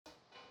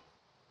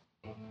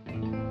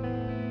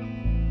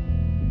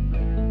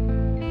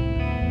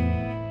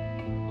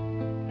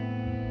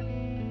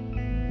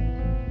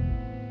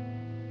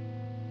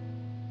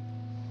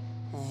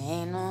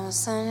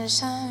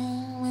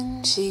sunshine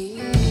when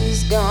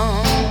she's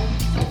gone.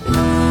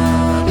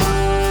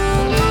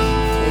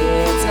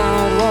 It's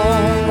not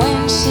warm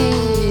when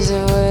she's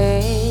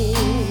away.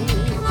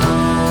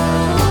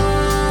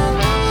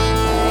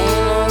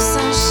 Ain't no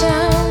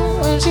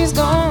sunshine when she's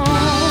gone.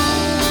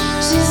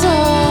 She's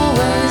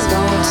always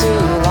gone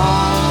too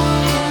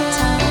long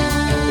time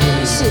when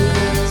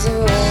she's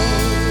away.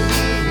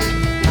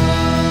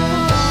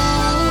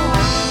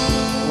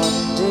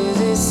 Wonder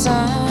this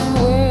time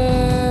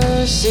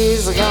where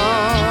she's gone.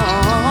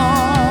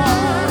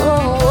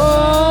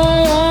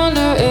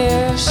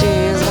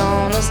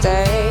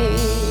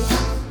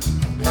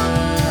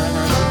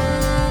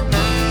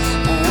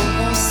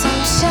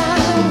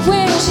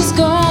 She's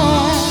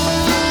gone.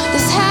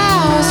 This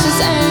house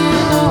just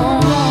ain't no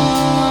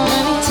home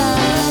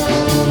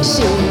anytime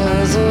she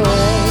goes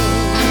away.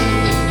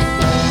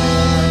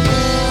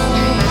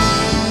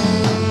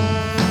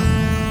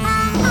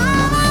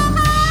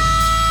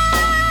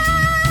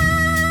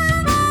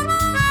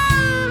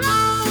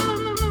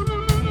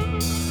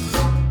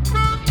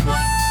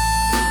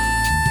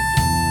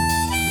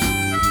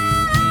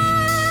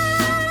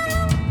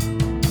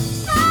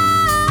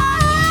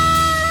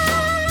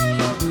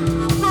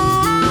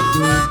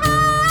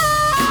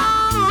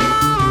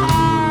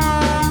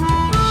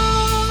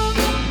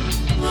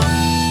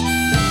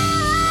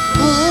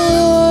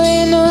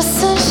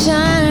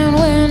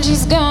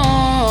 She's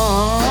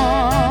gone.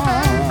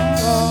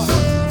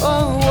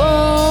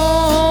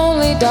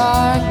 Only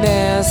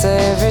darkness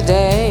every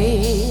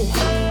day.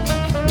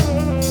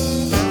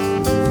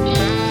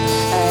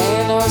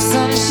 Ain't no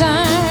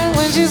sunshine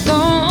when she's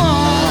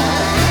gone.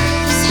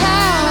 This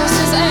house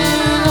just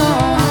ain't no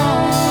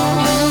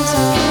home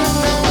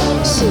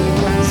anytime she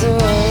goes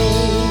away.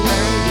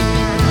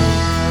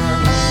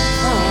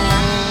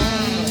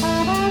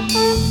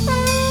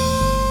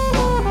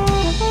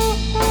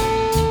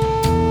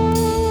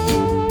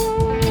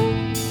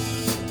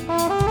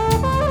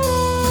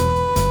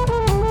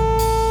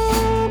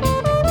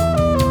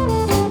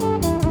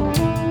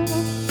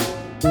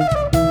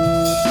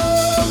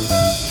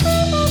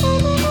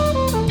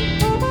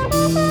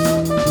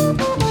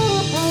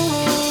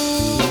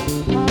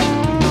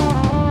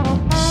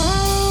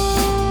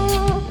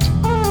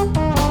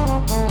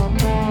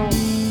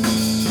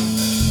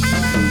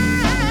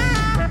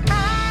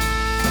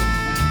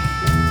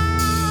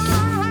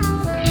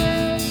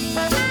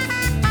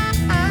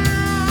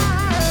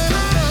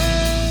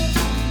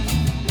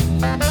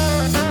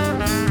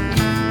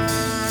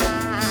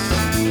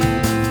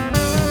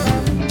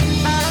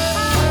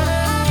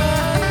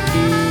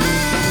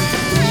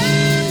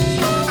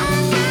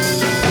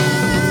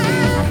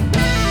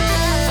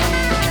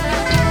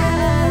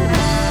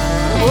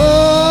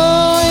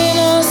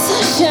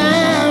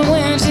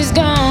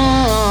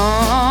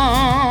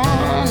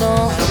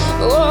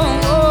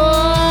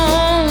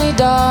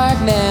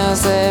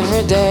 Darkness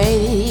every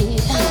day.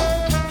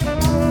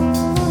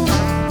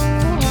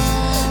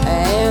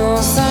 Ain't no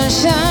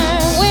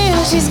sunshine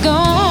when she's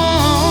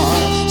gone.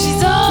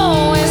 She's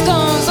always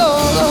gone so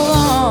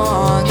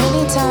long.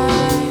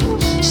 Anytime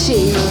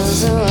she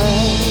goes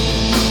away,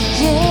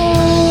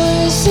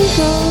 yeah, she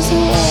goes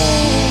away.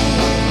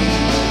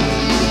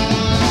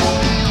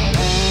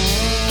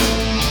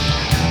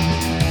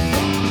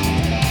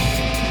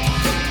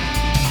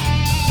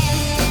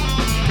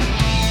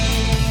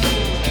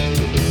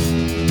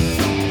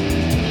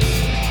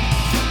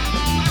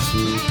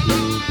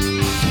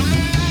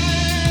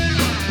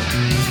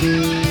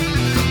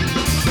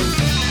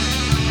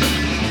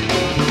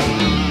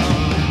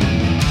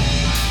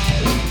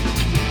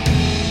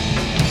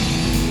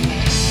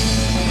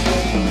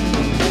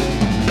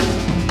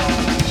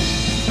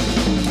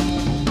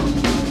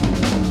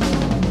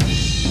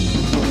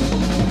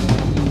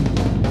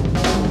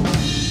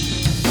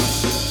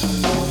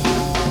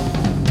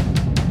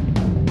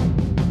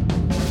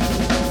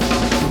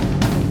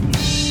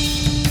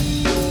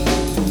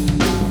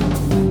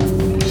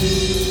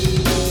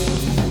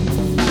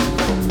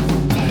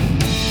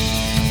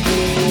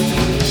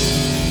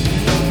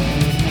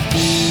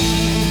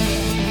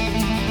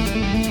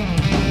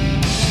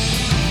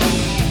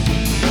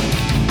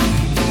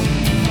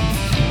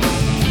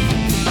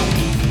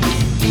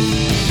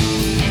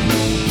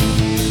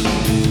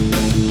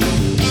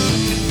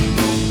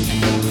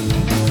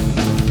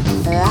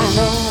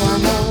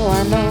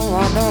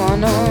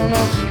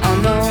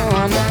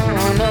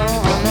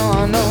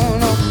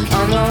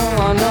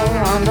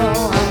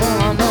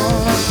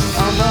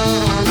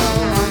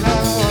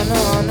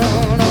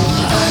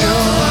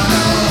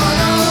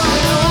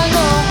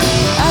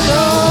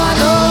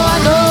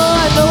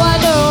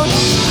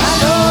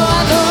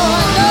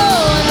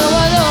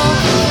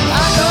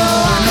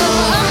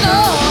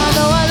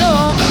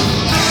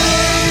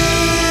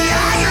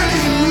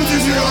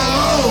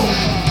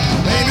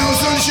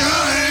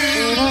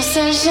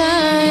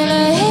 Sunshine,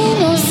 ain't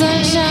no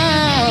sunshine.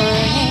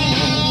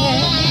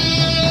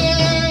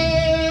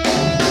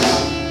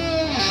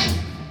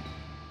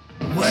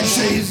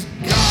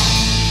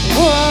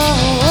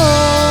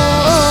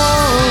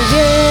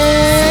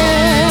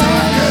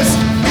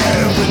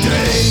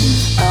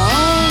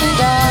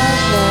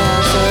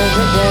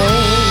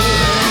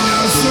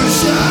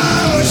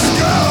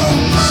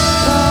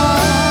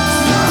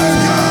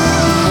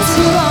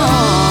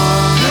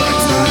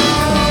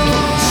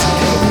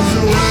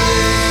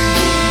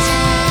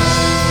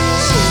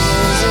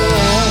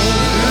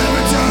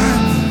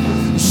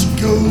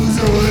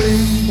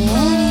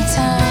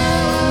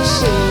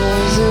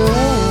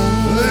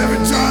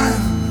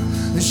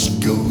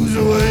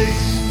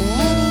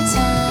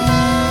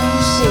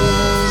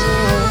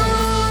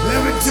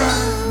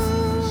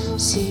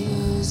 see.